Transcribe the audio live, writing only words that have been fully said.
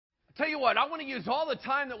Tell you what, I want to use all the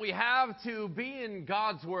time that we have to be in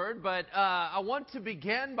God's Word, but I want to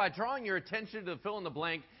begin by drawing your attention to the fill in the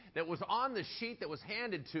blank that was on the sheet that was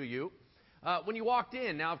handed to you when you walked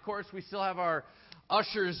in. Now, of course, we still have our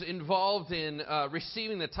ushers involved in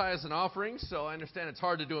receiving the tithes and offerings, so I understand it's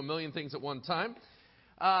hard to do a million things at one time.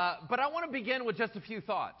 But I want to begin with just a few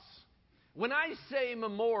thoughts. When I say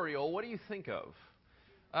memorial, what do you think of?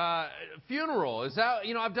 Funeral, is that,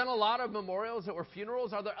 I've done a lot of memorials that were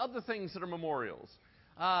funerals. Are there other things that are memorials?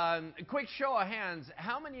 A quick show of hands,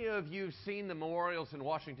 how many of you have seen the memorials in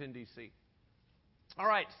Washington, D.C.? All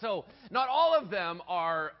right, so not all of them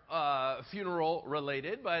are funeral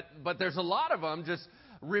related, but there's a lot of them just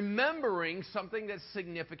remembering something that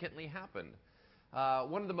significantly happened.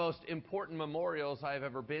 One of the most important memorials I've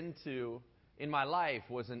ever been to in my life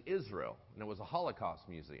was in Israel, and it was a Holocaust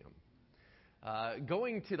museum.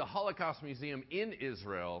 Going to the Holocaust Museum in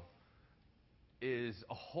Israel is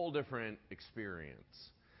a whole different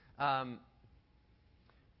experience.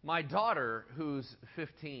 My daughter, who's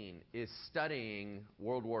 15, is studying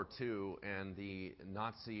World War II and the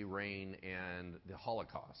Nazi reign and the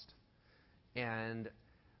Holocaust. And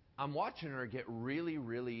I'm watching her get really,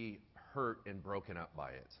 really hurt and broken up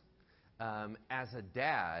by it. As a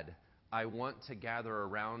dad, I want to gather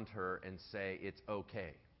around her and say, it's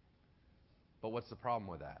okay. But what's the problem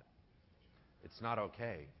with that? It's not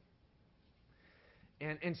okay.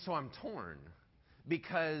 And so I'm torn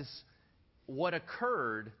because what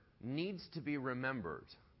occurred needs to be remembered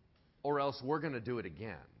or else we're going to do it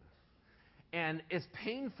again. And as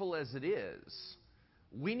painful as it is,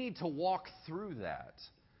 we need to walk through that.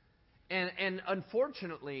 And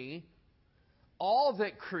unfortunately, all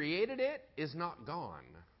that created it is not gone.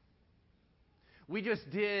 We just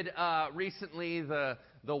did recently the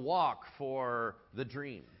walk for the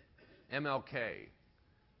dream, MLK.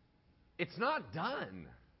 It's not done.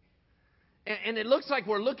 And it looks like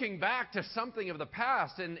we're looking back to something of the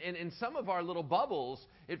past. And in some of our little bubbles,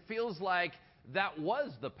 it feels like that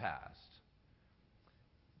was the past.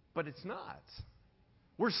 But it's not.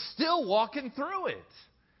 We're still walking through it.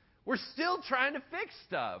 We're still trying to fix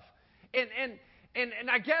stuff. And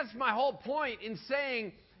I guess my whole point in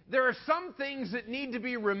saying there are some things that need to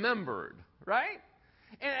be remembered, right?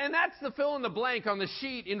 And that's the fill in the blank on the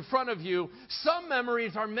sheet in front of you. Some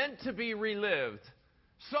memories are meant to be relived.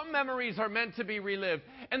 Some memories are meant to be relived.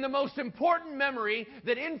 And the most important memory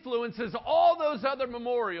that influences all those other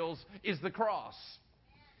memorials is the cross.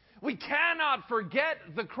 We cannot forget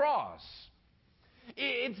the cross.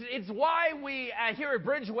 It's why we, here at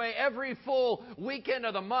Bridgeway, every full weekend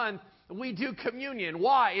of the month, we do communion.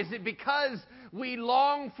 Why? Is it because we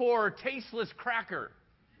long for tasteless cracker?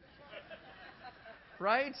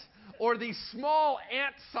 Right? Or the small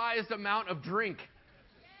ant-sized amount of drink?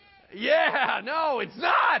 Yeah, no, it's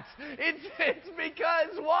not. It's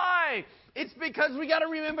because why? It's because we got to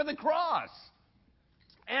remember the cross.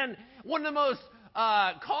 And one of the most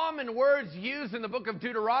common words used in the book of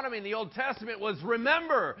Deuteronomy in the Old Testament was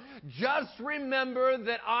remember. Just remember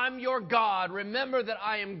that I'm your God. Remember that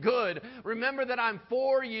I am good. Remember that I'm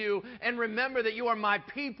for you. And remember that you are my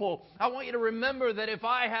people. I want you to remember that if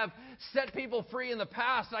I have set people free in the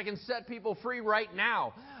past, I can set people free right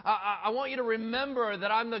now. I want you to remember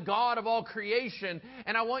that I'm the God of all creation.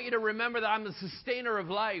 And I want you to remember that I'm the sustainer of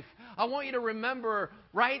life. I want you to remember,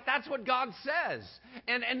 right? That's what God says.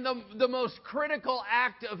 And the most critical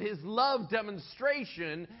act of His love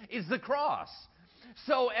demonstration is the cross.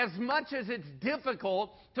 So as much as it's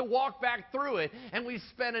difficult to walk back through it, and we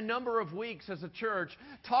spent a number of weeks as a church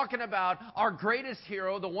talking about our greatest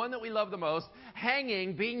hero, the one that we love the most,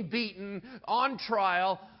 hanging, being beaten, on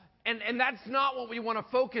trial, and that's not what we want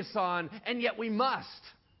to focus on, and yet we must,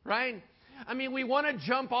 right? I mean, we want to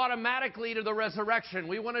jump automatically to the resurrection.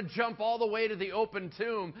 We want to jump all the way to the open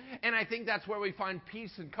tomb, and I think that's where we find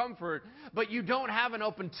peace and comfort. But you don't have an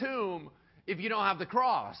open tomb if you don't have the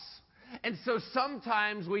cross. And so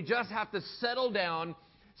sometimes we just have to settle down,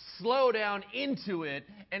 slow down into it,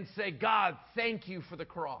 and say, God, thank you for the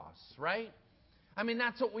cross, right? I mean,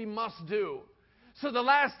 that's what we must do. So the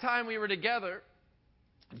last time we were together,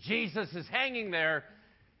 Jesus is hanging there,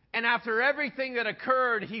 and after everything that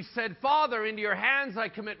occurred, He said, Father, into your hands I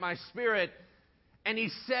commit my spirit. And He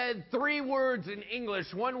said 3 words in English,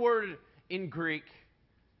 1 word in Greek.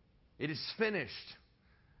 It is finished.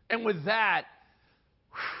 And with that,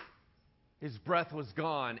 His breath was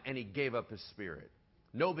gone, and He gave up His spirit.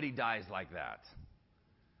 Nobody dies like that.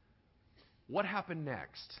 What happened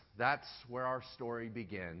next? That's where our story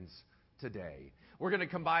begins today. We're going to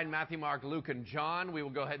combine Matthew, Mark, Luke, and John. We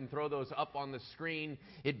will go ahead and throw those up on the screen.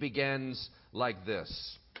 It begins like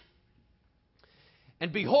this.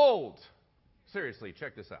 And behold, seriously,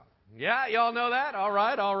 check this out. Yeah, y'all know that? All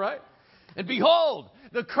right, all right. And behold,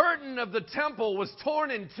 the curtain of the temple was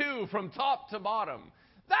torn in two from top to bottom.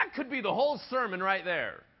 That could be the whole sermon right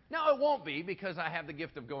there. Now, it won't be because I have the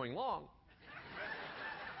gift of going long.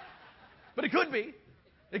 But it could be.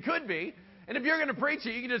 It could be. And if you're going to preach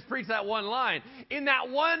it, you can just preach that one line. In that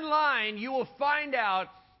one line, you will find out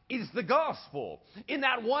is the gospel. In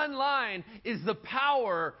that one line is the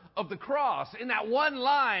power of the cross. In that one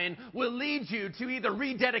line will lead you to either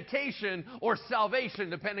rededication or salvation,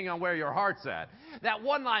 depending on where your heart's at. That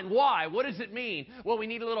one line, why? What does it mean? Well, we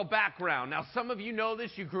need a little background. Now, some of you know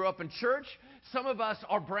this. You grew up in church. Some of us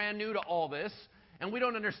are brand new to all this, and we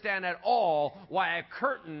don't understand at all why a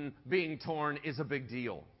curtain being torn is a big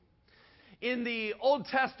deal. In the Old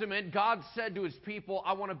Testament, God said to his people,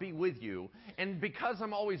 I want to be with you. And because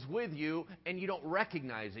I'm always with you and you don't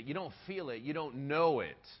recognize it, you don't feel it, you don't know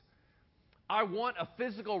it, I want a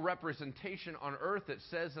physical representation on earth that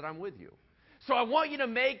says that I'm with you. So I want you to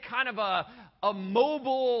make kind of a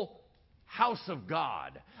mobile house of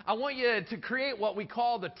God. I want you to create what we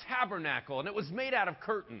call the tabernacle. And it was made out of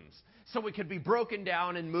curtains. So it could be broken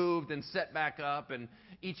down and moved and set back up and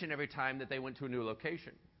each and every time that they went to a new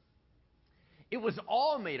location. It was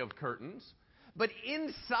all made of curtains, but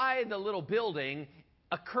inside the little building,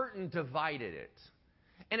 a curtain divided it.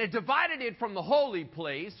 And it divided it from the holy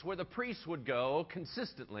place, where the priests would go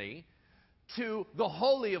consistently, to the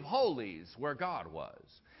Holy of Holies, where God was.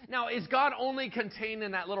 Now, is God only contained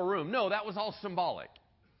in that little room? No, that was all symbolic.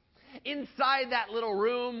 Inside that little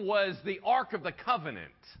room was the Ark of the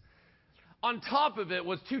Covenant. On top of it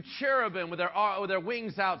was two cherubim with their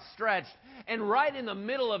wings outstretched. And right in the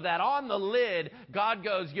middle of that, on the lid, God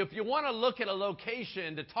goes, if you want to look at a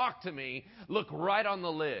location to talk to me, look right on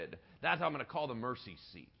the lid. That's what I'm going to call the mercy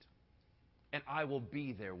seat. And I will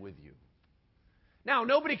be there with you. Now,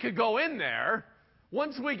 nobody could go in there.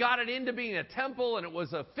 Once we got it into being a temple and it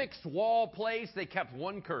was a fixed wall place, they kept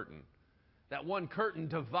one curtain. That one curtain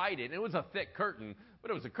divided. It was a thick curtain, but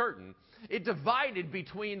it was a curtain. It divided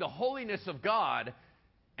between the holiness of God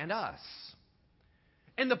and us.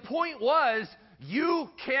 And the point was, you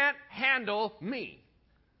can't handle me.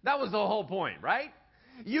 That was the whole point, right?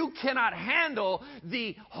 You cannot handle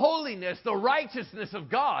the holiness, the righteousness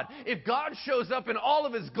of God. If God shows up in all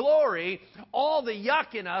of his glory, all the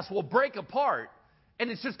yuck in us will break apart.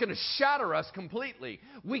 And it's just going to shatter us completely.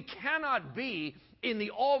 We cannot be in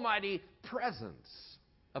the almighty presence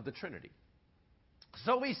of the Trinity.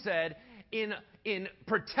 So we said, in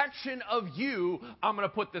protection of you, I'm going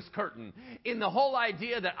to put this curtain. In the whole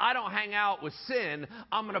idea that I don't hang out with sin,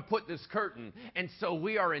 I'm going to put this curtain. And so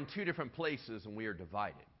we are in two different places and we are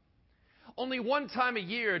divided. Only one time a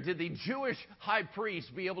year did the Jewish high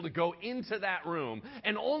priest be able to go into that room.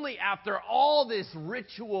 And only after all this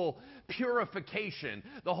ritual purification,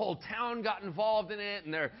 the whole town got involved in it.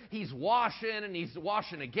 And he's washing and he's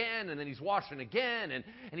washing again. And then he's washing again. And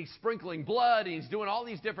he's sprinkling blood. And he's doing all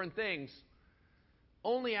these different things.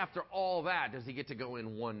 Only after all that does he get to go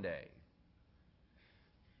in one day.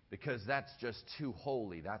 Because that's just too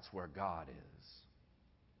holy. That's where God is.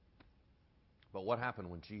 But what happened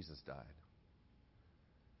when Jesus died?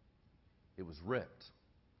 It was ripped.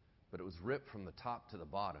 But it was ripped from the top to the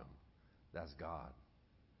bottom. That's God.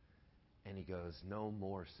 And he goes, no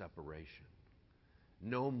more separation.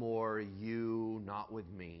 No more you not with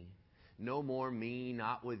me. No more me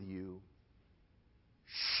not with you.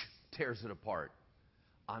 Shh, tears it apart.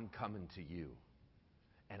 I'm coming to you.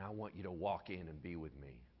 And I want you to walk in and be with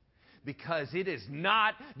me. Because it is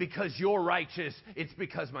not because you're righteous, it's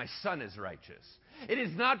because my Son is righteous. It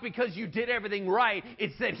is not because you did everything right,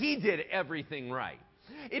 it's that he did everything right.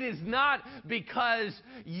 It is not because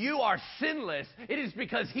you are sinless. It is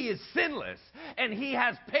because he is sinless. And he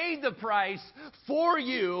has paid the price for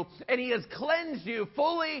you. And he has cleansed you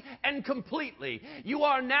fully and completely. You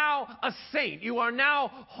are now a saint. You are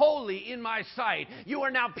now holy in my sight. You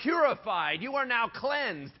are now purified. You are now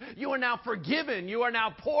cleansed. You are now forgiven. You are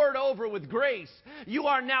now poured over with grace. You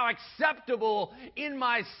are now acceptable in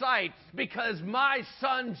my sight because my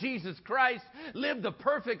Son, Jesus Christ, lived the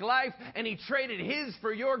perfect life and he traded his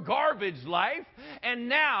for your garbage life, and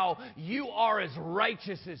now you are as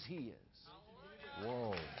righteous as he is.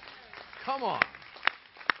 Whoa. Come on.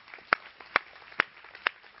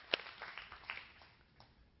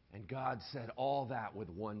 And God said all that with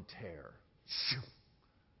one tear.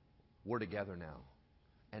 We're together now,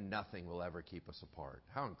 and nothing will ever keep us apart.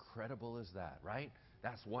 How incredible is that, right?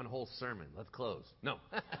 That's one whole sermon. Let's close. No.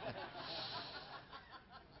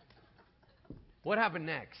 What happened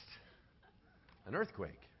next? An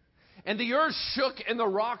earthquake. And the earth shook and the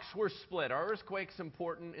rocks were split. Are earthquakes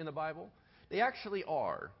important in the Bible? They actually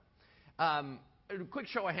are. A quick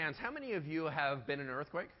show of hands. How many of you have been in an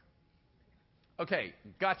earthquake? Okay,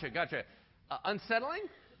 gotcha. Unsettling?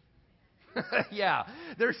 Yeah.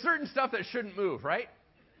 There's certain stuff that shouldn't move, right?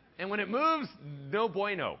 And when it moves, no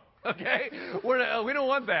bueno. Okay? We don't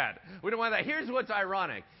want that. We don't want that. Here's what's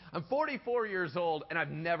ironic. I'm 44 years old, and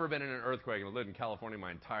I've never been in an earthquake. I've lived in California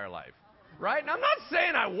my entire life. Right? And I'm not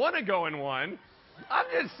saying I want to go in one. I'm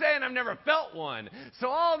just saying I've never felt one. So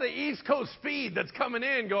all the East Coast speed that's coming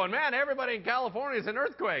in going, man, everybody in California is an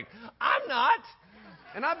earthquake. I'm not.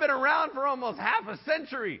 And I've been around for almost half a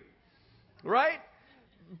century. Right?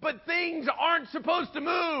 But things aren't supposed to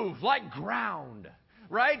move like ground.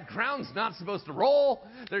 Right? Ground's not supposed to roll.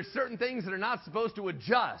 There's certain things that are not supposed to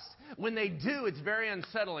adjust. When they do, it's very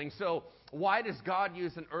unsettling. So why does God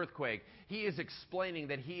use an earthquake? He is explaining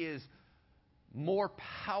that He is more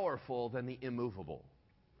powerful than the immovable.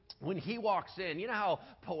 When He walks in, you know how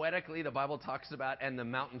poetically the Bible talks about, and the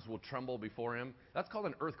mountains will tremble before Him? That's called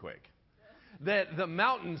an earthquake. That the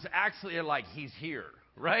mountains actually are like, He's here,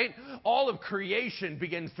 right? All of creation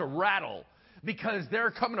begins to rattle because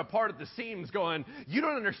they're coming apart at the seams going, you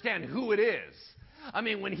don't understand who it is. I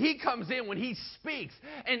mean, when He comes in, when He speaks,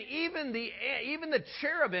 and even the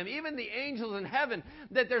cherubim, even the angels in heaven,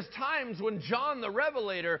 that there's times when John the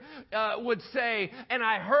Revelator would say, and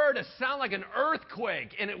I heard a sound like an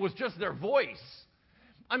earthquake, and it was just their voice.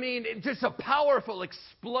 I mean, just a powerful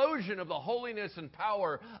explosion of the holiness and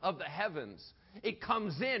power of the heavens. It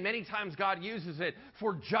comes in. Many times God uses it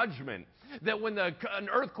for judgment. That when an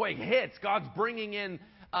earthquake hits, God's bringing in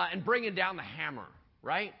and bringing down the hammer,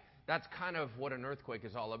 right? That's kind of what an earthquake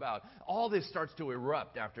is all about. All this starts to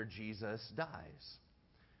erupt after Jesus dies.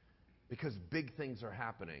 Because big things are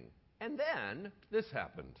happening. And then this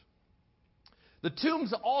happened. The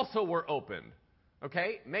tombs also were opened.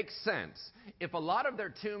 Okay? Makes sense. If a lot of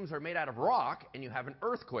their tombs are made out of rock and you have an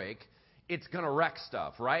earthquake, it's going to wreck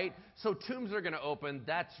stuff, right? So tombs are going to open.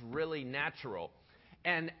 That's really natural.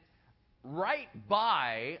 And right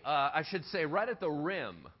at the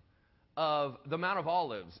rim of the Mount of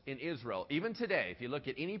Olives in Israel, even today, if you look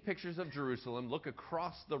at any pictures of Jerusalem, look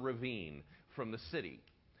across the ravine from the city.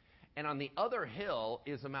 And on the other hill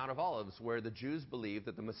is the Mount of Olives, where the Jews believe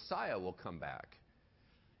that the Messiah will come back.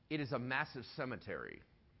 It is a massive cemetery.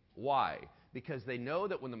 Why? Because they know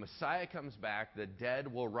that when the Messiah comes back, the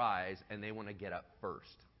dead will rise, and they want to get up first.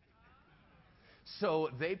 So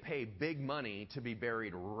they pay big money to be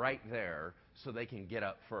buried right there so they can get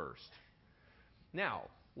up first. Now,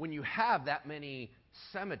 when you have that many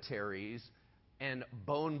cemeteries and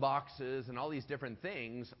bone boxes and all these different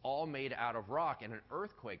things all made out of rock and an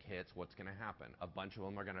earthquake hits, what's going to happen? A bunch of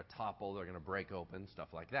them are going to topple, they're going to break open, stuff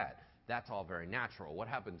like that. That's all very natural. What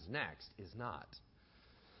happens next is not.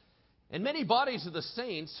 And many bodies of the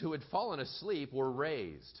saints who had fallen asleep were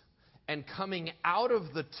raised. And coming out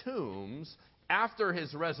of the tombs after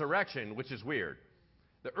His resurrection, which is weird.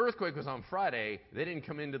 The earthquake was on Friday. They didn't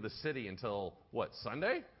come into the city until,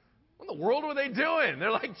 Sunday? What in the world were they doing?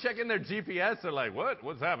 They're like checking their GPS. They're like, what?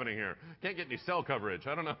 What's happening here? Can't get any cell coverage.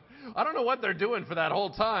 I don't know what they're doing for that whole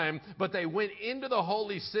time, but they went into the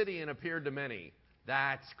holy city and appeared to many.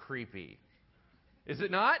 That's creepy. Is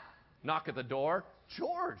it not? Knock at the door.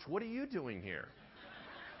 George, what are you doing here?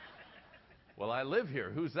 Well, I live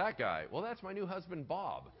here. Who's that guy? Well, that's my new husband,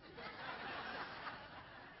 Bob.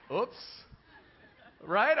 Oops.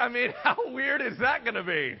 Right? I mean, how weird is that going to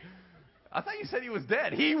be? I thought you said he was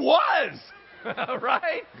dead. He was!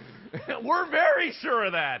 Right? We're very sure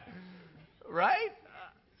of that. Right?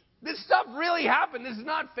 This stuff really happened. This is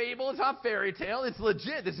not fable. It's not fairy tale. It's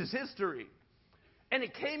legit. This is history. And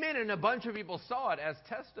it came in and a bunch of people saw it as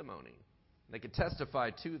testimony. They could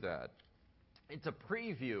testify to that. It's a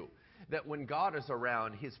preview that when God is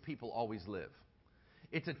around, His people always live.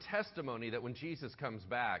 It's a testimony that when Jesus comes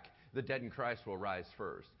back, the dead in Christ will rise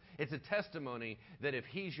first. It's a testimony that if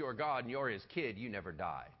He's your God and you're His kid, you never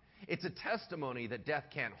die. It's a testimony that death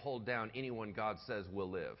can't hold down anyone God says will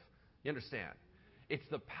live. You understand? It's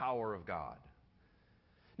the power of God.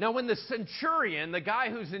 Now, when the centurion, the guy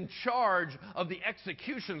who's in charge of the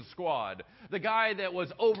execution squad, the guy that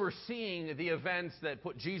was overseeing the events that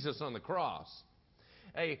put Jesus on the cross,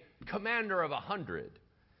 a commander of 100,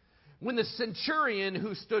 when the centurion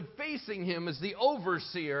who stood facing him as the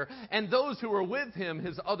overseer and those who were with him,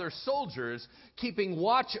 his other soldiers, keeping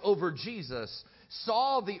watch over Jesus,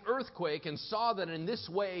 saw the earthquake and saw that in this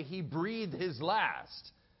way he breathed his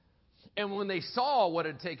last. And when they saw what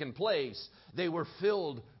had taken place, they were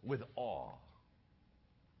filled with awe.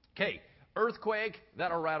 Okay, earthquake,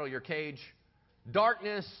 that'll rattle your cage.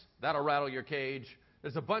 Darkness, That'll rattle your cage.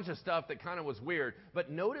 There's a bunch of stuff that kind of was weird. But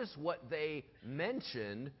notice what they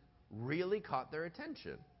mentioned really caught their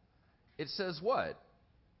attention. It says what?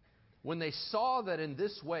 When they saw that in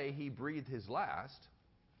this way he breathed his last,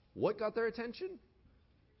 what got their attention?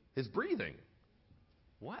 His breathing.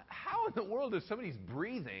 What? How in the world does somebody's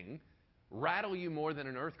breathing rattle you more than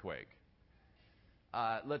an earthquake?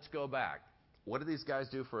 Let's go back. What do these guys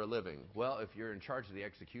do for a living? Well, if you're in charge of the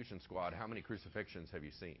execution squad, how many crucifixions have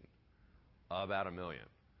you seen? About 1 million.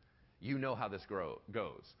 You know how this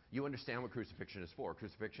goes. You understand what crucifixion is for.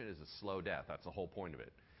 Crucifixion is a slow death. That's the whole point of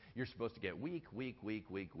it. You're supposed to get weak,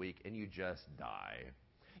 and you just die.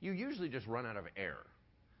 You usually just run out of air.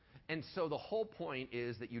 And so the whole point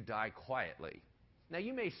is that you die quietly. Now,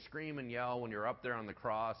 you may scream and yell when you're up there on the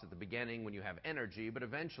cross at the beginning when you have energy, but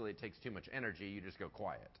eventually it takes too much energy. You just go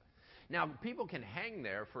quiet. Now, people can hang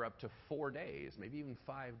there for up to 4 days, maybe even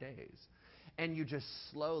 5 days, and you just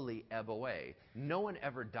slowly ebb away. No one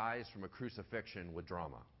ever dies from a crucifixion with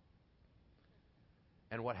drama.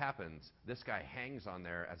 And what happens? This guy hangs on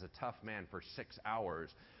there as a tough man for 6 hours,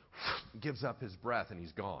 gives up his breath, and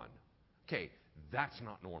he's gone. Okay, that's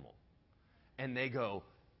not normal. And they go,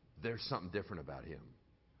 there's something different about him.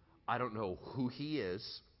 I don't know who he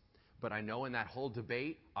is, but I know in that whole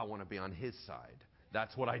debate, I want to be on his side.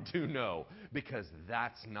 That's what I do know, because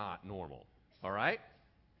that's not normal. All right?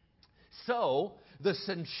 So, the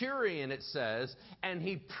centurion, it says, and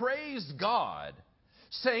he praised God,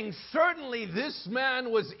 saying, certainly this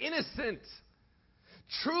man was innocent.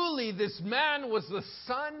 Truly, this man was the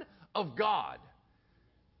Son of God.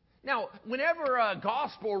 Now, whenever a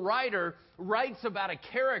gospel writer writes about a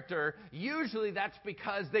character, usually that's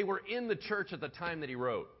because they were in the church at the time that he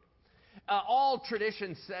wrote. All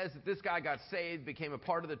tradition says that this guy got saved, became a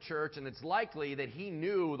part of the church, and it's likely that he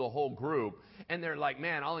knew the whole group. And they're like,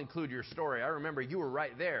 man, I'll include your story. I remember you were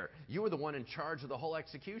right there. You were the one in charge of the whole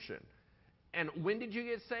execution. And when did you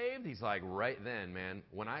get saved? He's like, right then, man.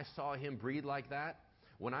 When I saw him breathe like that,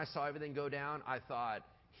 when I saw everything go down, I thought,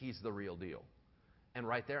 he's the real deal. And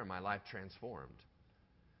right there, my life transformed.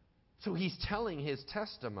 So he's telling his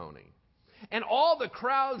testimony. And all the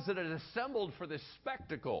crowds that had assembled for this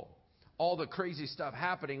spectacle, all the crazy stuff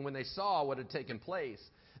happening, when they saw what had taken place,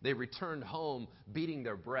 they returned home beating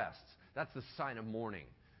their breasts. That's the sign of mourning,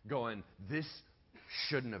 going, this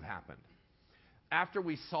shouldn't have happened. After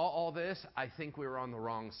we saw all this, I think we were on the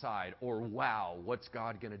wrong side. Or, wow, what's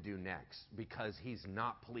God going to do next? Because he's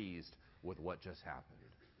not pleased with what just happened.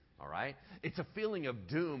 All right? It's a feeling of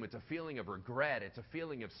doom. It's a feeling of regret. It's a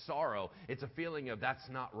feeling of sorrow. It's a feeling of that's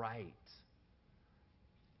not right.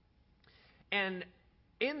 And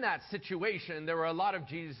in that situation, there were a lot of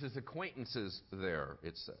Jesus' acquaintances there,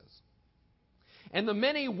 it says. And the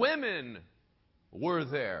many women were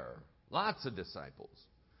there. Lots of disciples.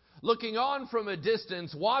 Looking on from a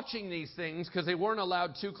distance, watching these things because they weren't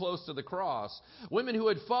allowed too close to the cross. Women who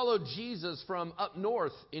had followed Jesus from up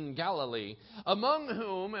north in Galilee, among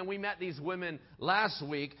whom, and we met these women last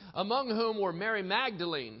week, among whom were Mary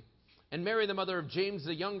Magdalene and Mary the mother of James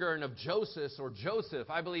the Younger and of Joseph,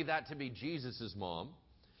 I believe that to be Jesus' mom,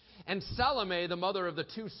 and Salome, the mother of the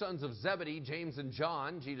 2 sons of Zebedee, James and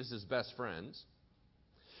John, Jesus' best friends.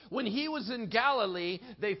 When he was in Galilee,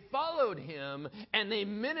 they followed him and they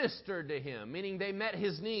ministered to him, meaning they met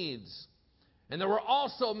his needs. And there were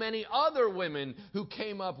also many other women who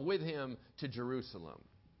came up with him to Jerusalem.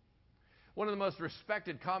 One of the most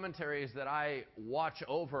respected commentaries that I watch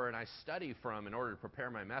over and I study from in order to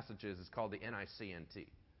prepare my messages is called the NICNT,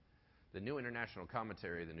 the New International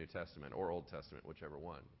Commentary of the New Testament, or Old Testament, whichever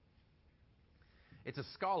one. It's a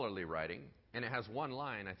scholarly writing, and it has one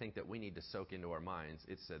line I think that we need to soak into our minds.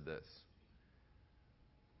 It said this: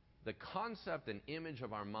 the concept and image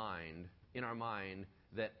of in our mind,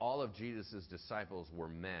 that all of Jesus' disciples were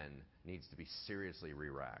men needs to be seriously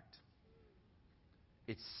re-racked.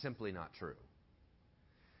 It's simply not true.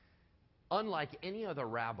 Unlike any other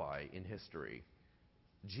rabbi in history,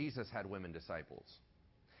 Jesus had women disciples.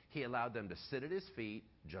 He allowed them to sit at his feet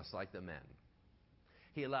just like the men.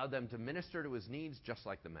 He allowed them to minister to his needs just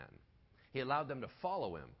like the men. He allowed them to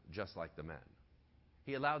follow him just like the men.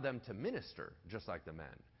 He allowed them to minister just like the men.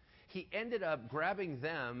 He ended up grabbing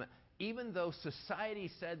them, even though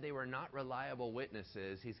society said they were not reliable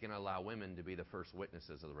witnesses, he's going to allow women to be the first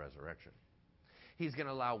witnesses of the resurrection. He's going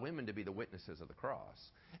to allow women to be the witnesses of the cross.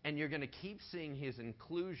 And you're going to keep seeing his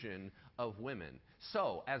inclusion of women.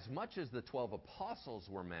 So, as much as the 12 apostles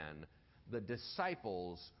were men, the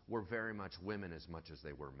disciples were very much women as much as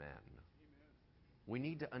they were men. Amen. We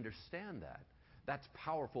need to understand that. That's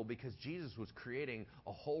powerful because Jesus was creating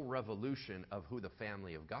a whole revolution of who the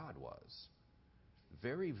family of God was.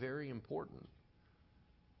 Very, very important.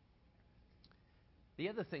 The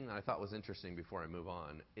other thing that I thought was interesting before I move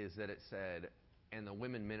on is that it said, and the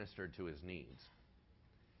women ministered to his needs.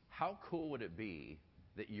 How cool would it be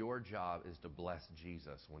that your job is to bless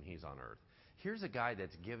Jesus when he's on earth? Here's a guy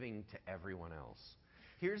that's giving to everyone else.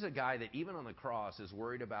 Here's a guy that even on the cross is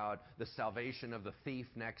worried about the salvation of the thief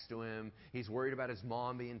next to him. He's worried about his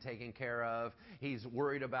mom being taken care of. He's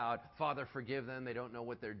worried about, Father, forgive them. They don't know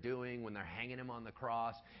what they're doing when they're hanging him on the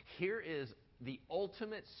cross. Here is the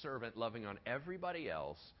ultimate servant loving on everybody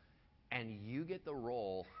else, and you get the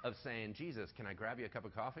role of saying, Jesus, can I grab you a cup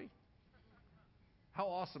of coffee? How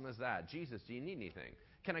awesome is that? Jesus, do you need anything?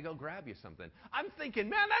 Can I go grab you something? I'm thinking,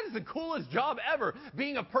 man, that is the coolest job ever,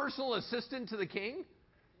 being a personal assistant to the king.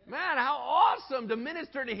 Man, how awesome to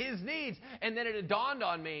minister to his needs. And then it dawned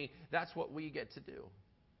on me, that's what we get to do.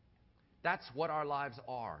 That's what our lives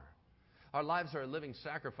are. Our lives are a living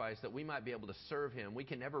sacrifice that we might be able to serve him. We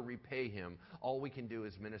can never repay him. All we can do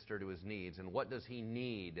is minister to his needs. And what does he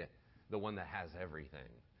need? The one that has everything.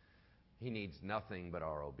 He needs nothing but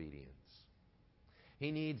our obedience.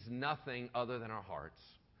 He needs nothing other than our hearts.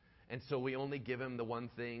 And so we only give him the one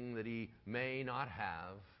thing that he may not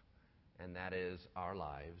have, and that is our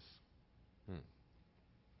lives.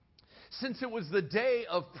 Since it was the day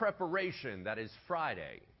of preparation, that is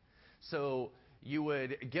Friday, so you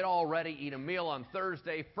would get all ready, eat a meal on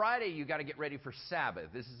Thursday. Friday, you got to get ready for Sabbath.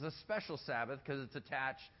 This is a special Sabbath because it's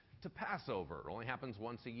attached to Passover. It only happens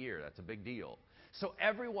once a year. That's a big deal. So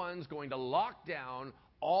everyone's going to lock down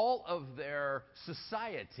all of their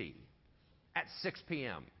society at 6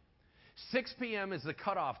 p.m. 6 p.m. is the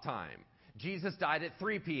cutoff time. Jesus died at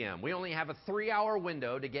 3 p.m. We only have a 3-hour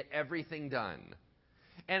window to get everything done.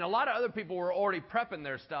 And a lot of other people were already prepping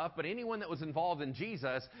their stuff, but anyone that was involved in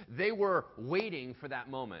Jesus, they were waiting for that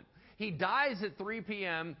moment. He dies at 3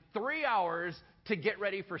 p.m., 3 hours to get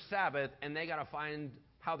ready for Sabbath, and they got to find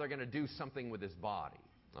how they're going to do something with his body.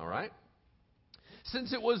 All right?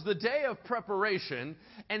 Since it was the day of preparation,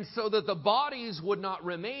 and so that the bodies would not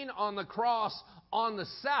remain on the cross on the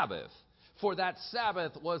Sabbath, for that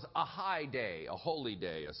Sabbath was a high day, a holy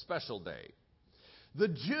day, a special day. The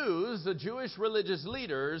Jews, the Jewish religious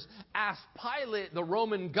leaders, asked Pilate, the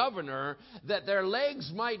Roman governor, that their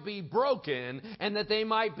legs might be broken and that they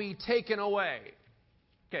might be taken away.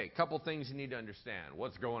 Okay, a couple things you need to understand.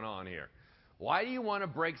 What's going on here? Why do you want to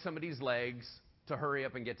break somebody's legs to hurry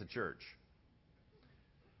up and get to church?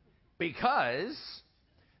 Because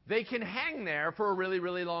they can hang there for a really,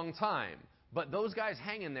 really long time. But those guys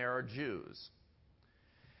hanging there are Jews.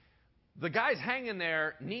 The guys hanging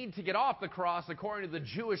there need to get off the cross according to the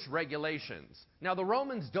Jewish regulations. Now, the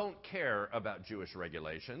Romans don't care about Jewish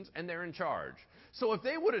regulations, and they're in charge. So if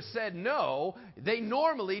they would have said no, they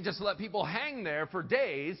normally just let people hang there for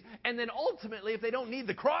days, and then ultimately, if they don't need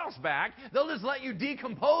the cross back, they'll just let you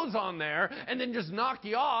decompose on there, and then just knock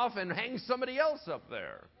you off and hang somebody else up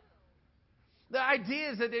there. The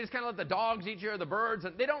idea is that they just kind of let the dogs eat you or the birds,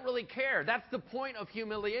 and they don't really care. That's the point of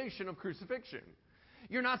humiliation of crucifixion.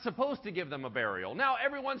 You're not supposed to give them a burial. Now,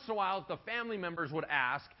 every once in a while, if the family members would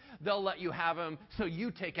ask, they'll let you have them so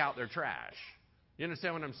you take out their trash. You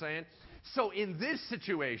understand what I'm saying? So in this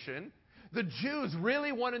situation, the Jews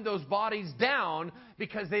really wanted those bodies down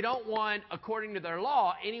because they don't want, according to their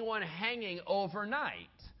law, anyone hanging overnight.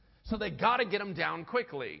 So they got to get them down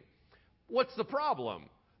quickly. What's the problem?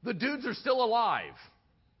 The dudes are still alive.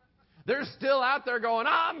 They're still out there going,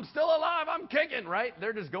 I'm still alive, I'm kicking, right?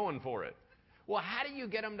 They're just going for it. Well, how do you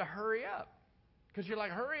get them to hurry up? Because you're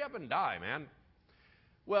like, hurry up and die, man.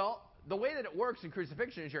 Well, the way that it works in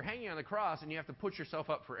crucifixion is you're hanging on the cross and you have to push yourself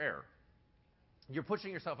up for air. You're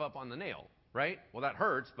pushing yourself up on the nail, right? Well, that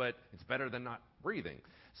hurts, but it's better than not breathing.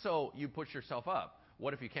 So you push yourself up.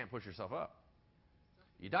 What if you can't push yourself up?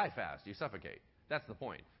 You die fast. You suffocate. That's the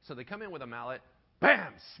point. So they come in with a mallet,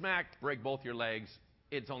 bam, smack, break both your legs.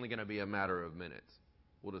 It's only going to be a matter of minutes.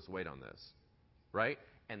 We'll just wait on this, right?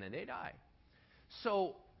 And then they die.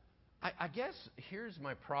 So I guess here's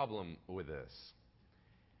my problem with this.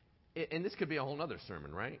 And this could be a whole other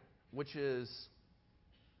sermon, right? Which is,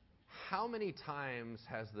 how many times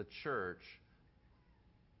has the church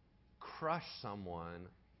crushed someone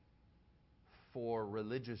for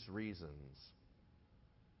religious reasons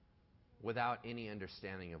without any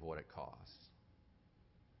understanding of what it costs?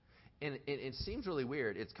 And it seems really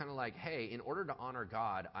weird. It's kind of like, hey, in order to honor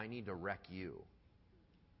God, I need to wreck you.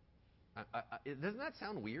 Doesn't that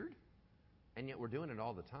sound weird? And yet we're doing it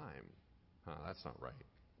all the time. That's not right.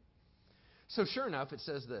 So sure enough, it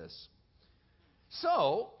says this.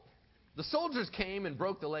 So the soldiers came and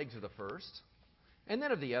broke the legs of the first, and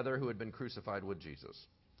then of the other who had been crucified with Jesus.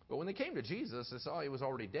 But when they came to Jesus, they saw he was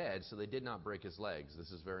already dead, so they did not break his legs.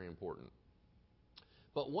 This is very important.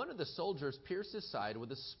 But one of the soldiers pierced his side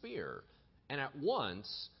with a spear, and at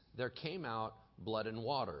once there came out blood and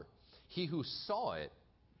water. He who saw it,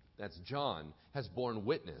 that's John, has borne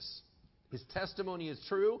witness. His testimony is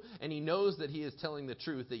true, and he knows that he is telling the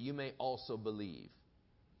truth, that you may also believe.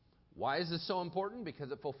 Why is this so important?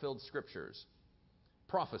 Because it fulfilled scriptures,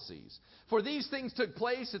 prophecies. For these things took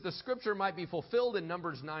place that the scripture might be fulfilled in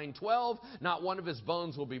Numbers 9:12. Not one of his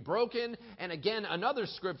bones will be broken. And again, another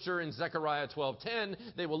scripture in Zechariah 12:10.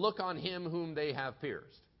 They will look on him whom they have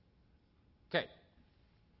pierced. Okay.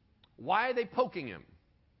 Why are they poking him?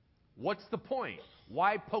 What's the point?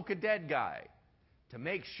 Why poke a dead guy? To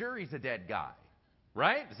make sure he's a dead guy.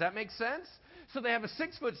 Right? Does that make sense? So they have a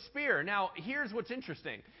 6-foot spear. Now, here's what's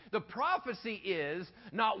interesting. The prophecy is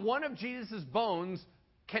not one of Jesus' bones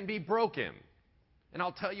can be broken. And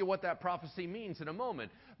I'll tell you what that prophecy means in a moment.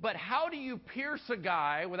 But how do you pierce a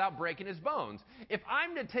guy without breaking his bones? If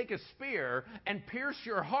I'm to take a spear and pierce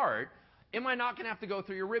your heart, am I not going to have to go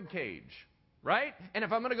through your rib cage? Right? And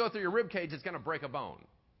if I'm going to go through your rib cage, it's going to break a bone.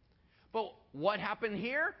 But what happened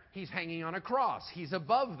here? He's hanging on a cross. He's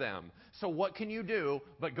above them. So what can you do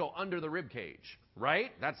but go under the rib cage?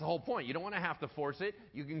 Right? That's the whole point. You don't want to have to force it.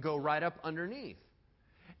 You can go right up underneath.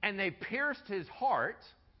 And they pierced his heart,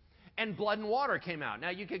 and blood and water came out. Now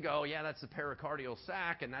you could go, yeah, that's the pericardial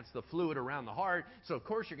sac, and that's the fluid around the heart. So of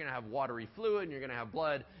course you're going to have watery fluid, and you're going to have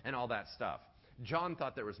blood and all that stuff. John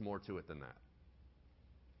thought there was more to it than that.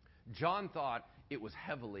 John thought it was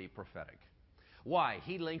heavily prophetic. Why?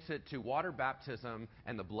 He links it to water baptism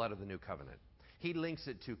and the blood of the new covenant. He links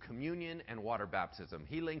it to communion and water baptism.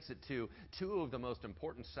 He links it to two of the most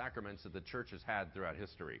important sacraments that the church has had throughout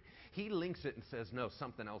history. He links it and says, no,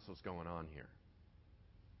 something else was going on here.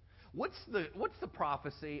 What's the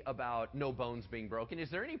prophecy about no bones being broken? Is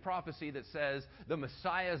there any prophecy that says the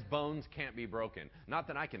Messiah's bones can't be broken? Not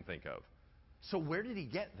that I can think of. So where did he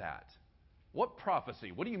get that? What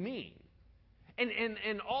prophecy? What do you mean?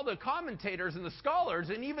 And all the commentators and the scholars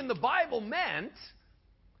and even the Bible meant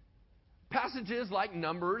passages like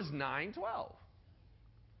Numbers 9:12.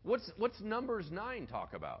 What's Numbers 9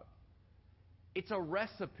 talk about? It's a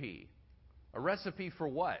recipe. A recipe for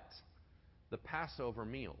what? The Passover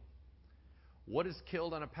meal. What is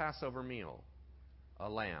killed on a Passover meal? A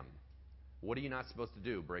lamb. What are you not supposed to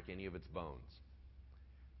do? Break any of its bones.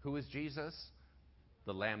 Who is Jesus?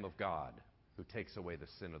 The Lamb of God who takes away the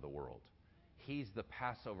sin of the world. He's the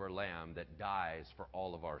Passover lamb that dies for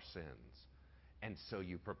all of our sins. And so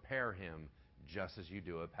you prepare him just as you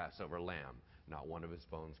do a Passover lamb. Not one of his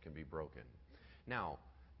bones can be broken. Now,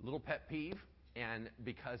 little pet peeve, and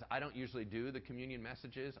because I don't usually do the communion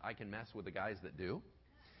messages, I can mess with the guys that do.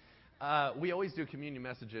 We always do communion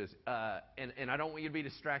messages, and I don't want you to be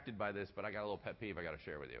distracted by this, but I got a little pet peeve I got to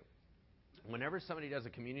share with you. Whenever somebody does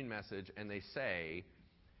a communion message and they say,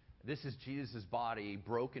 this is Jesus' body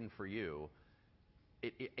broken for you,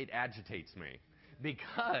 it agitates me.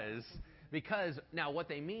 Because now what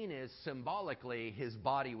they mean is symbolically his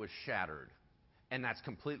body was shattered. And that's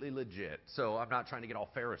completely legit. So I'm not trying to get all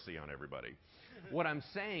Pharisee on everybody. What I'm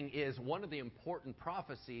saying is one of the important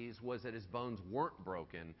prophecies was that his bones weren't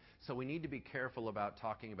broken. So we need to be careful about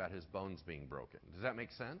talking about his bones being broken. Does that make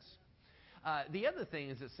sense? The other thing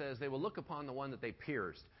is it says they will look upon the one that they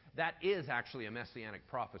pierced. That is actually a messianic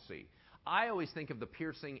prophecy. I always think of the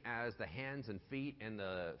piercing as the hands and feet and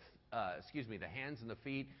the hands and the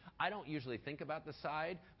feet. I don't usually think about the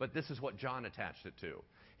side, but this is what John attached it to.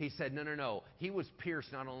 He said, no. He was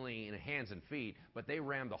pierced not only in hands and feet, but they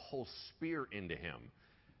rammed the whole spear into him.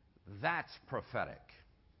 That's prophetic.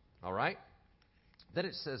 All right? Then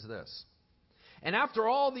it says this. And after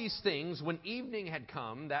all these things, when evening had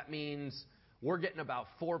come, that means we're getting about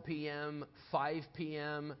 4 p.m., 5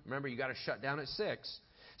 p.m. Remember, you got to shut down at 6.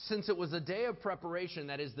 Since it was a day of preparation,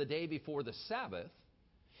 that is the day before the Sabbath,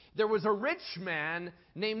 there was a rich man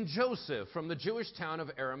named Joseph from the Jewish town of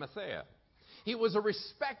Arimathea. He was a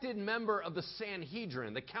respected member of the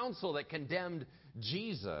Sanhedrin, the council that condemned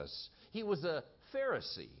Jesus. He was a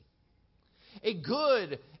Pharisee, a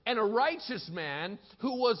good and a righteous man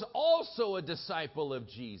who was also a disciple of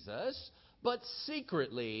Jesus, but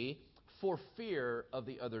secretly for fear of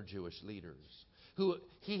the other Jewish leaders, who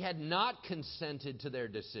he had not consented to their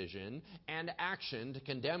decision and action to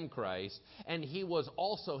condemn Christ, and he was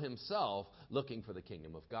also himself looking for the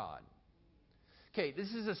kingdom of God. Okay, this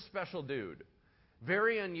is a special dude.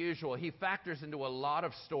 Very unusual. He factors into a lot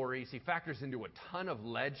of stories. He factors into a ton of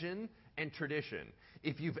legend and tradition.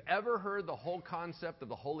 If you've ever heard the whole concept of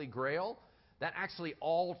the Holy Grail, that actually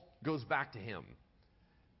all goes back to him.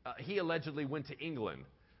 He allegedly went to England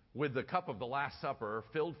with the cup of the Last Supper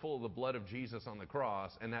filled full of the blood of Jesus on the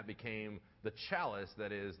cross, and that became the chalice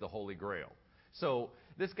that is the Holy Grail. So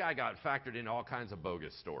this guy got factored in all kinds of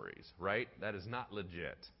bogus stories, right? That is not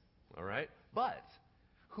legit, all right? But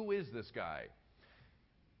who is this guy?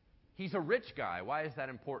 He's a rich guy. Why is that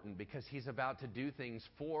important? Because he's about to do things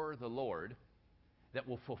for the Lord that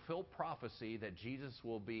will fulfill prophecy that Jesus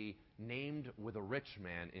will be named with a rich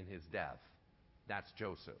man in his death. That's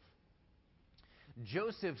Joseph.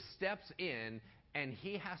 Joseph steps in, and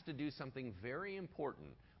he has to do something very important,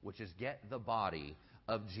 which is get the body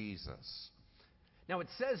of Jesus. Now, it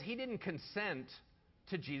says he didn't consent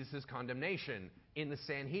to Jesus' condemnation in the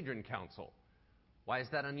Sanhedrin Council. Why is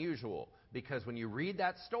that unusual? Because when you read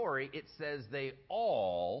that story, it says they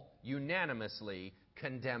all unanimously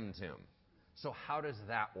condemned him. So how does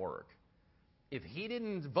that work? If he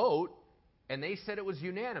didn't vote, and they said it was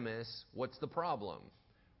unanimous, what's the problem?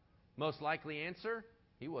 Most likely answer,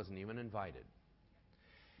 he wasn't even invited.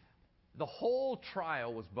 The whole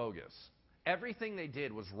trial was bogus. Everything they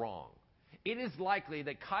did was wrong. It is likely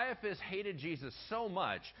that Caiaphas hated Jesus so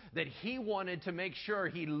much that he wanted to make sure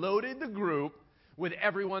he loaded the group with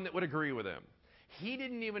everyone that would agree with him. He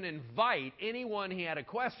didn't even invite anyone he had a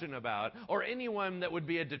question about or anyone that would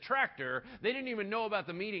be a detractor. They didn't even know about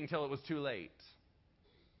the meeting till it was too late.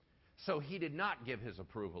 So he did not give his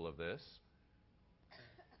approval of this.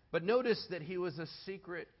 But notice that he was a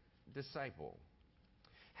secret disciple.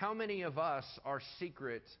 How many of us are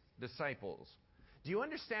secret disciples? Do you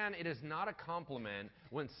understand it is not a compliment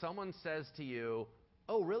when someone says to you,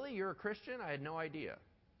 "Oh, really? You're a Christian? I had no idea."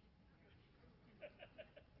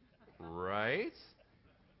 Right?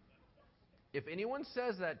 If anyone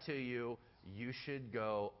says that to you, you should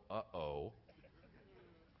go, "Uh-oh."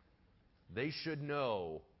 They should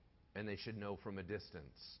know, and they should know from a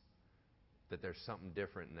distance, that there's something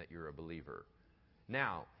different and that you're a believer.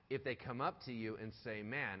 Now, if they come up to you and say,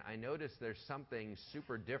 "Man, I noticed there's something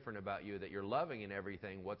super different about you, that you're loving and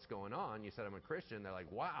everything, what's going on?" You said, "I'm a Christian." They're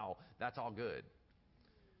like, "Wow, that's all good."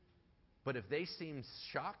 But if they seem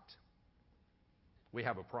shocked, we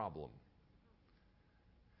have a problem.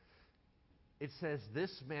 It says,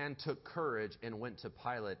 this man took courage and went to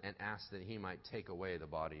Pilate and asked that he might take away the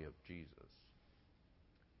body of Jesus.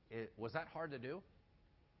 Was that hard to do?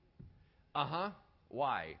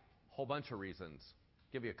 Why? Whole bunch of reasons.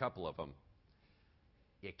 Give you a couple of them.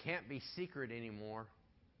 It can't be secret anymore.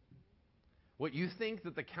 What you think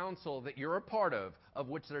that the council that you're a part of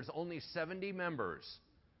which there's only 70 members,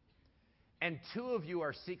 and 2 of you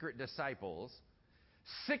are secret disciples,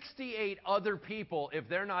 68 other people, if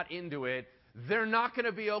they're not into it, they're not going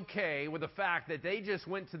to be okay with the fact that they just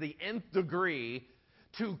went to the nth degree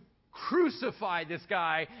to crucify this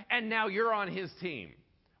guy, and now you're on his team.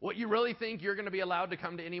 What, you really think you're going to be allowed to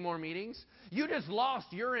come to any more meetings? You just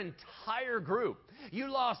lost your entire group.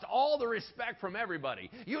 You lost all the respect from everybody.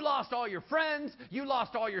 You lost all your friends. You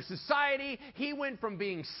lost all your society. He went from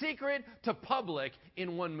being secret to public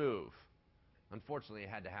in one move. Unfortunately, it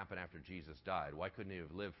had to happen after Jesus died. Why couldn't he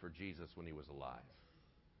have lived for Jesus when he was alive?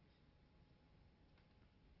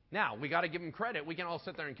 Now, we got to give him credit. We can all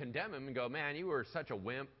sit there and condemn him and go, "Man, you were such a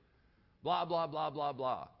wimp," blah, blah, blah, blah,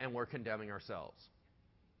 blah, and we're condemning ourselves.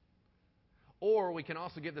 Or we can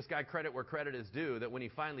also give this guy credit where credit is due, that when he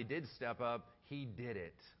finally did step up, he did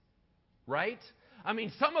it. Right? I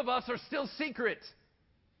mean, some of us are still secret.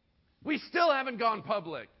 We still haven't gone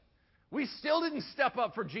public. We still didn't step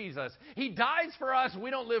up for Jesus. He dies for us, we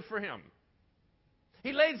don't live for him.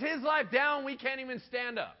 He lays his life down, we can't even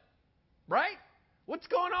stand up. Right? What's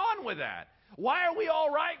going on with that? Why are we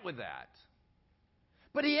all right with that?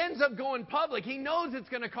 But he ends up going public. He knows it's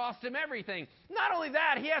going to cost him everything. Not only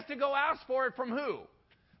that, he has to go ask for it from who?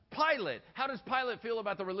 Pilate. How does Pilate feel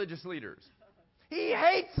about the religious leaders? He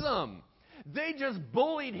hates them. They just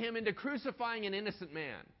bullied him into crucifying an innocent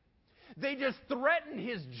man. They just threatened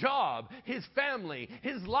his job, his family,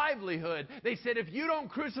 his livelihood. They said, "If you don't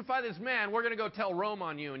crucify this man, we're going to go tell Rome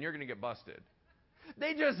on you and you're going to get busted."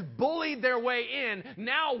 They just bullied their way in.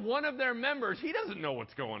 Now one of their members, he doesn't know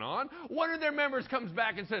what's going on. One of their members comes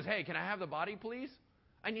back and says, "Hey, can I have the body, please?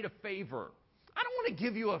 I need a favor." I don't want to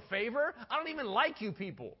give you a favor. I don't even like you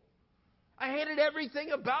people. I hated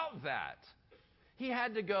everything about that. He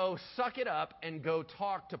had to go suck it up and go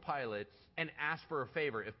talk to Pilate and ask for a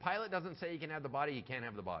favor. If Pilate doesn't say he can have the body, he can't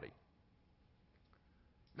have the body.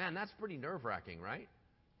 Man, that's pretty nerve-wracking, right?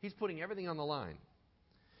 He's putting everything on the line.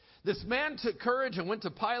 This man took courage and went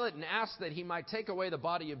to Pilate and asked that he might take away the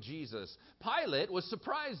body of Jesus. Pilate was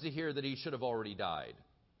surprised to hear that he should have already died.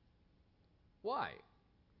 Why?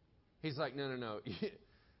 He's like, no.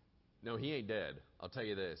 No, he ain't dead. I'll tell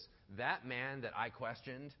you this. That man that I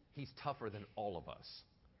questioned, he's tougher than all of us.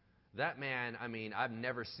 That man, I mean, I've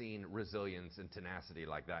never seen resilience and tenacity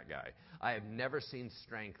like that guy. I have never seen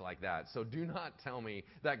strength like that. So do not tell me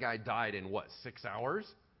that guy died in, 6 hours?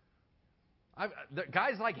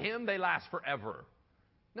 Guys like him, they last forever.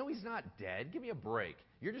 No, he's not dead. Give me a break.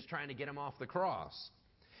 You're just trying to get him off the cross.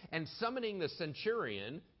 And summoning the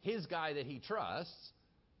centurion, his guy that he trusts,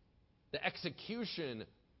 the execution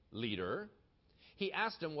leader, he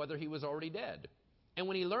asked him whether he was already dead. And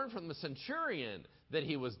when he learned from the centurion that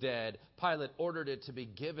he was dead, Pilate ordered it to be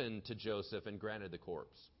given to Joseph and granted the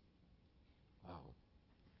corpse. Wow.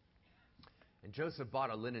 And Joseph bought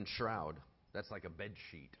a linen shroud. That's like a bed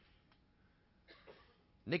sheet.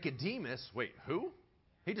 Nicodemus, wait, who?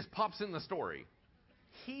 He just pops in the story.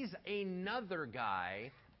 He's another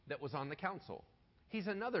guy that was on the council. He's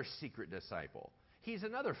another secret disciple. He's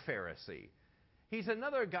another Pharisee. He's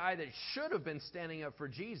another guy that should have been standing up for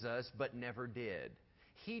Jesus, but never did.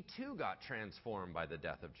 He too got transformed by the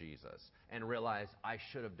death of Jesus and realized, I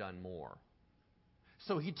should have done more.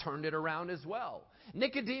 So he turned it around as well.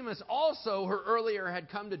 Nicodemus also, who earlier had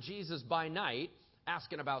come to Jesus by night,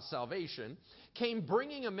 asking about salvation, came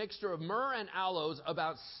bringing a mixture of myrrh and aloes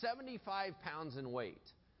about 75 pounds in weight.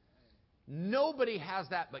 Nobody has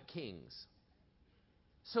that but kings.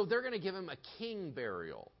 So they're going to give him a king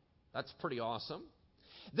burial. That's pretty awesome.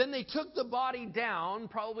 Then they took the body down,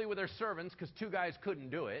 probably with their servants, because 2 guys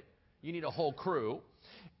couldn't do it. You need a whole crew.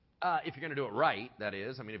 If you're going to do it right, that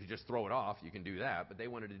is. I mean, if you just throw it off, you can do that. But they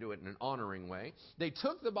wanted to do it in an honoring way. They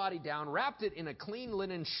took the body down, wrapped it in a clean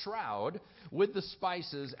linen shroud with the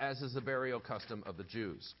spices, as is the burial custom of the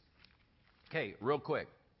Jews. Okay, real quick.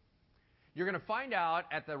 You're going to find out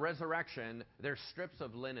at the resurrection, there's strips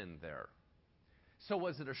of linen there. So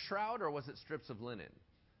was it a shroud or was it strips of linen?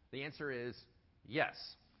 The answer is yes.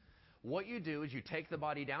 What you do is you take the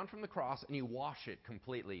body down from the cross and you wash it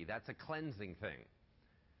completely. That's a cleansing thing.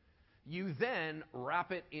 You then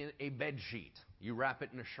wrap it in a bed sheet. You wrap it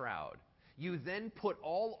in a shroud. You then put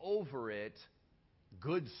all over it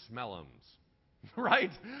good smellums. Right?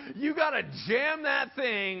 You got to jam that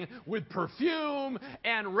thing with perfume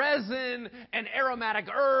and resin and aromatic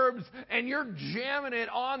herbs, and you're jamming it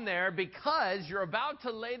on there because you're about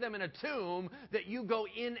to lay them in a tomb that you go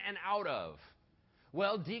in and out of.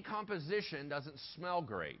 Well, decomposition doesn't smell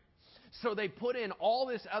great. So they put in all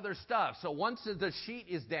this other stuff. So once the sheet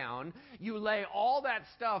is down, you lay all that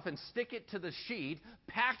stuff and stick it to the sheet,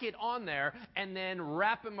 pack it on there, and then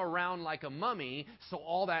wrap him around like a mummy so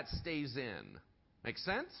all that stays in. Make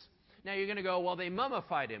sense? Now you're going to go, well, they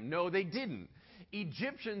mummified him. No, they didn't.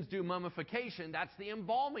 Egyptians do mummification. That's the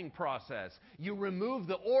embalming process. You remove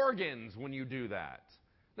the organs when you do that.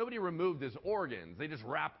 Nobody removed his organs. They just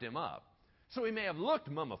wrapped him up. So he may have looked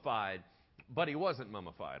mummified, but he wasn't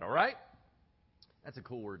mummified, all right? That's a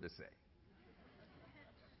cool word to say.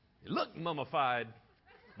 He looked mummified,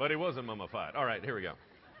 but he wasn't mummified. All right, here we go.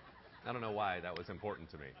 I don't know why that was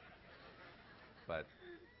important to me. But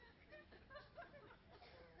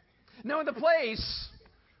now in the place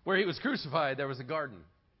where he was crucified, there was a garden.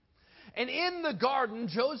 And in the garden,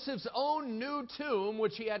 Joseph's own new tomb,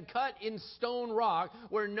 which he had cut in stone rock,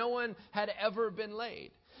 where no one had ever been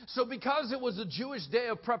laid. So because it was a Jewish day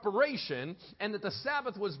of preparation and that the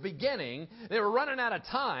Sabbath was beginning, they were running out of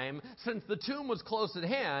time. Since the tomb was close at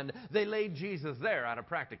hand, they laid Jesus there out of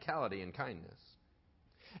practicality and kindness.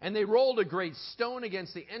 And they rolled a great stone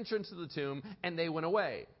against the entrance of the tomb, and they went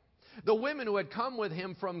away. The women who had come with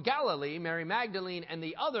him from Galilee, Mary Magdalene and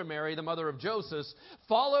the other Mary, the mother of Joseph,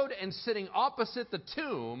 followed, and sitting opposite the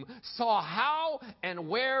tomb, saw how and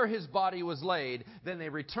where his body was laid. Then they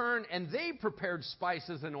returned, and they prepared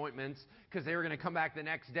spices and ointments, because they were going to come back the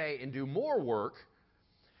next day and do more work.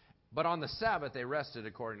 But on the Sabbath, they rested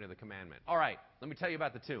according to the commandment. All right, let me tell you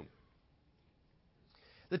about the tomb.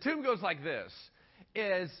 The tomb goes like this.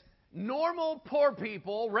 Normal poor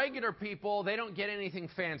people, regular people, they don't get anything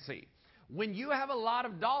fancy. When you have a lot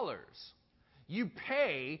of dollars, you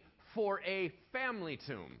pay for a family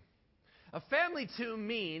tomb. A family tomb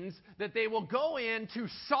means that they will go into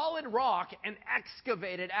solid rock and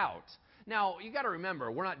excavate it out. Now, you got to remember,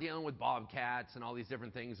 we're not dealing with bobcats and all these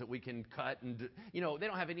different things that we can cut and, they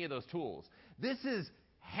don't have any of those tools. This is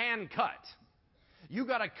hand cut. You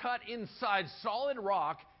got to cut inside solid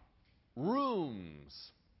rock rooms.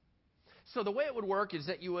 So the way it would work is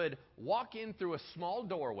that you would walk in through a small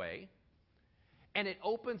doorway, and it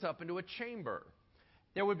opens up into a chamber.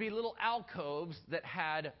 There would be little alcoves that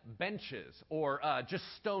had benches or just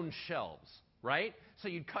stone shelves, right? So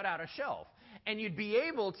you'd cut out a shelf. And you'd be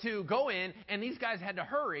able to go in, and these guys had to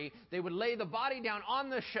hurry. They would lay the body down on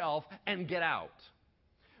the shelf and get out.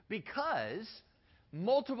 Because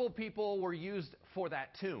multiple people were used for that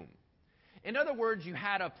tomb. In other words, you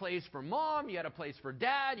had a place for mom, you had a place for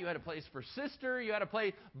dad, you had a place for sister, you had a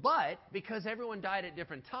place. But because everyone died at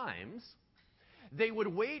different times, they would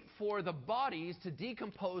wait for the bodies to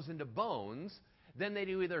decompose into bones. Then they'd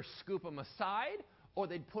either scoop them aside or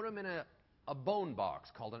they'd put them in a bone box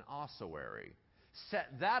called an ossuary. Set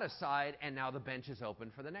that aside, and now the bench is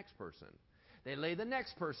open for the next person. They lay the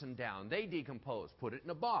next person down. They decompose. Put it in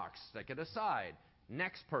a box. Stick it aside.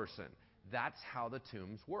 Next person. That's how the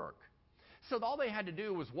tombs work. So all they had to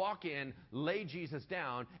do was walk in, lay Jesus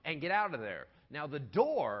down, and get out of there. Now, the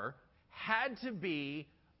door had to be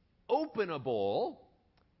openable,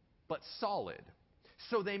 but solid.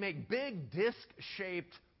 So they make big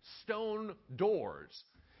disc-shaped stone doors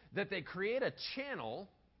that they create a channel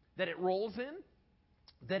that it rolls in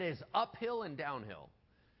that is uphill and downhill.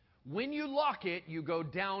 When you lock it, you go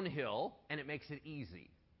downhill, and it makes it easy.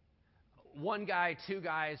 One guy, two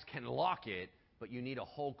guys can lock it, but you need a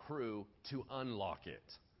whole crew to unlock it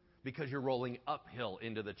because you're rolling uphill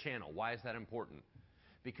into the channel. Why is that important?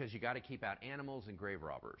 Because you got to keep out animals and grave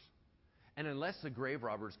robbers. And unless the grave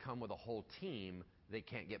robbers come with a whole team, they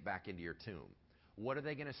can't get back into your tomb. What are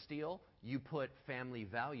they going to steal? You put family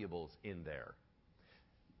valuables in there.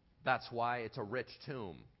 That's why it's a rich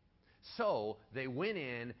tomb. So they went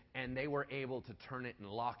in and they were able to turn it and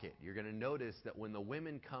lock it. You're going to notice that when the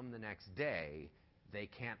women come the next day, they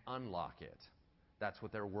can't unlock it. That's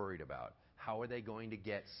what they're worried about. How are they going to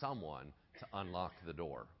get someone to unlock the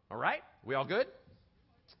door? All right? We all good?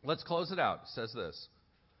 Let's close it out. It says this.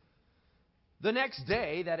 The next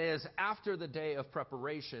day, that is, after the day of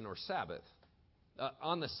preparation or Sabbath,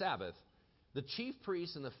 on the Sabbath, the chief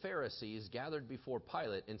priests and the Pharisees gathered before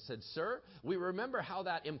Pilate and said, "Sir, we remember how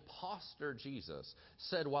that impostor Jesus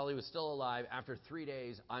said while he was still alive, after 3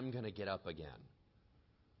 days, I'm going to get up again."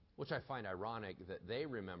 Which I find ironic that they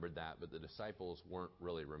remembered that, but the disciples weren't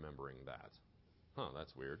really remembering that.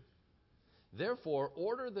 That's weird. Therefore,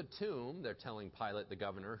 order the tomb, they're telling Pilate, the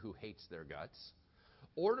governor, who hates their guts,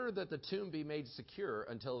 order that the tomb be made secure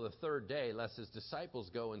until the third day, lest his disciples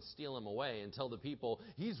go and steal him away and tell the people,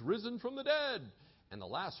 he's risen from the dead, and the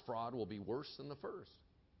last fraud will be worse than the first.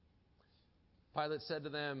 Pilate said to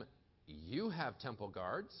them, you have temple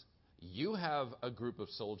guards. You have a group of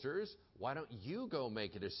soldiers. Why don't you go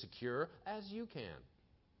make it as secure as you can?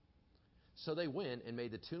 So they went and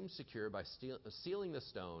made the tomb secure by sealing the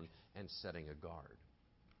stone and setting a guard.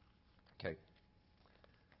 Okay.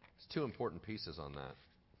 There's two important pieces on that.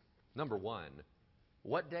 Number one,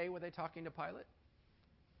 what day were they talking to Pilate?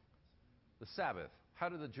 The Sabbath. How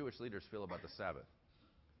do the Jewish leaders feel about the Sabbath?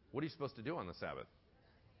 What are you supposed to do on the Sabbath?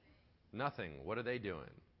 Nothing. What are they doing?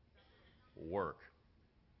 Work.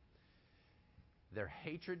 Their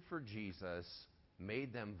hatred for Jesus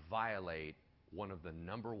made them violate one of the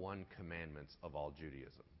number one commandments of all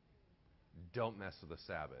Judaism. Don't mess with the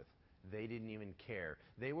Sabbath. They didn't even care.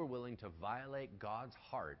 They were willing to violate God's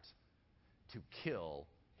heart to kill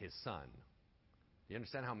his son. Do you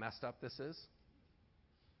understand how messed up this is?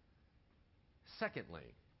 Secondly,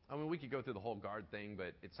 we could go through the whole guard thing,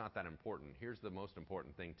 but it's not that important. Here's the most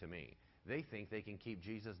important thing to me. They think they can keep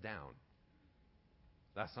Jesus down.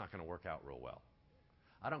 That's not going to work out real well.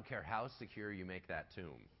 I don't care how secure you make that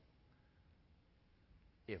tomb.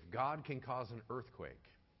 If God can cause an earthquake,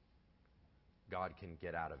 God can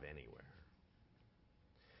get out of anywhere.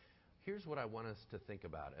 Here's what I want us to think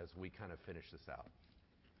about as we kind of finish this out.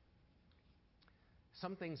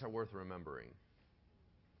 Some things are worth remembering.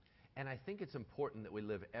 And I think it's important that we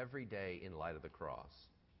live every day in light of the cross.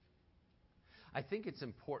 I think it's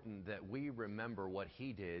important that we remember what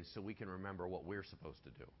he did so we can remember what we're supposed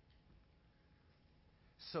to do.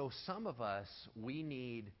 So some of us, we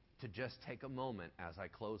need to just take a moment as I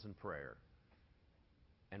close in prayer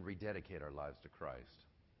and rededicate our lives to Christ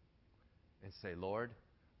and say, Lord,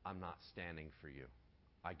 I'm not standing for you.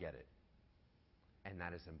 I get it. And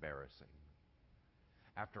that is embarrassing.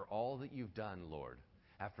 After all that you've done, Lord,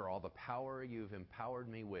 after all the power you've empowered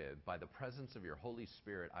me with, by the presence of your Holy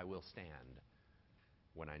Spirit, I will stand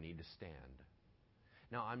when I need to stand.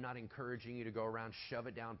 Now, I'm not encouraging you to go around, shove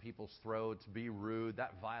it down people's throats, be rude.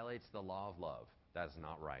 That violates the law of love. That is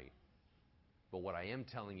not right. But what I am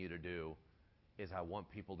telling you to do is I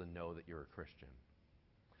want people to know that you're a Christian.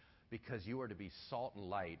 Because you are to be salt and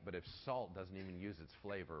light, but if salt doesn't even use its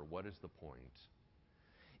flavor, what is the point?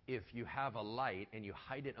 If you have a light and you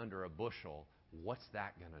hide it under a bushel, what's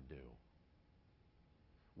that going to do?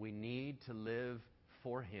 We need to live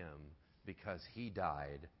for him because he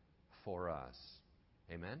died for us.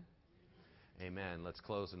 Amen? Amen. Let's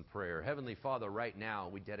close in prayer. Heavenly Father, right now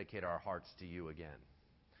we dedicate our hearts to you again.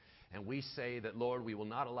 And we say that, Lord, we will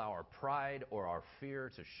not allow our pride or our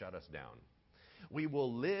fear to shut us down. We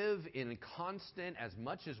will live in constant, as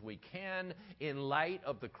much as we can, in light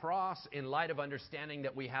of the cross, in light of understanding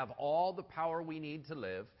that we have all the power we need to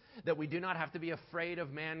live, that we do not have to be afraid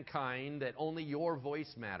of mankind, that only your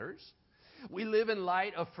voice matters. We live in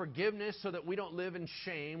light of forgiveness so that we don't live in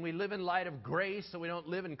shame. We live in light of grace so we don't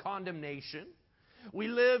live in condemnation. We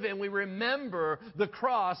live and we remember the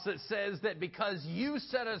cross that says that because you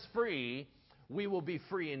set us free, we will be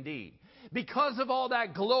free indeed. Because of all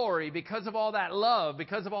that glory, because of all that love,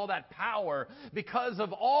 because of all that power, because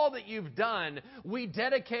of all that you've done, we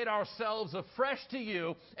dedicate ourselves afresh to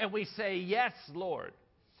you and we say, yes, Lord.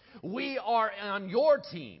 We are on your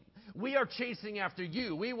team. We are chasing after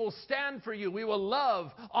you. We will stand for you. We will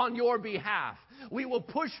love on your behalf. We will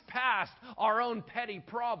push past our own petty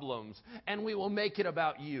problems and we will make it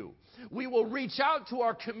about you. We will reach out to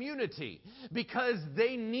our community because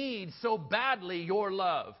they need so badly your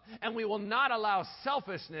love. And we will not allow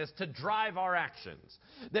selfishness to drive our actions.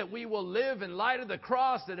 That we will live in light of the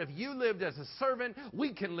cross, that if you lived as a servant,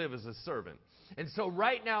 we can live as a servant. And so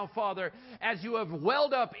right now, Father, as you have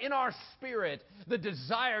welled up in our spirit the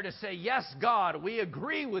desire to say, yes, God, we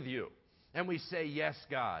agree with you. And we say, yes,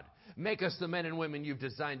 God, make us the men and women you've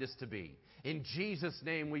designed us to be. In Jesus'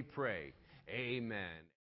 name we pray. Amen.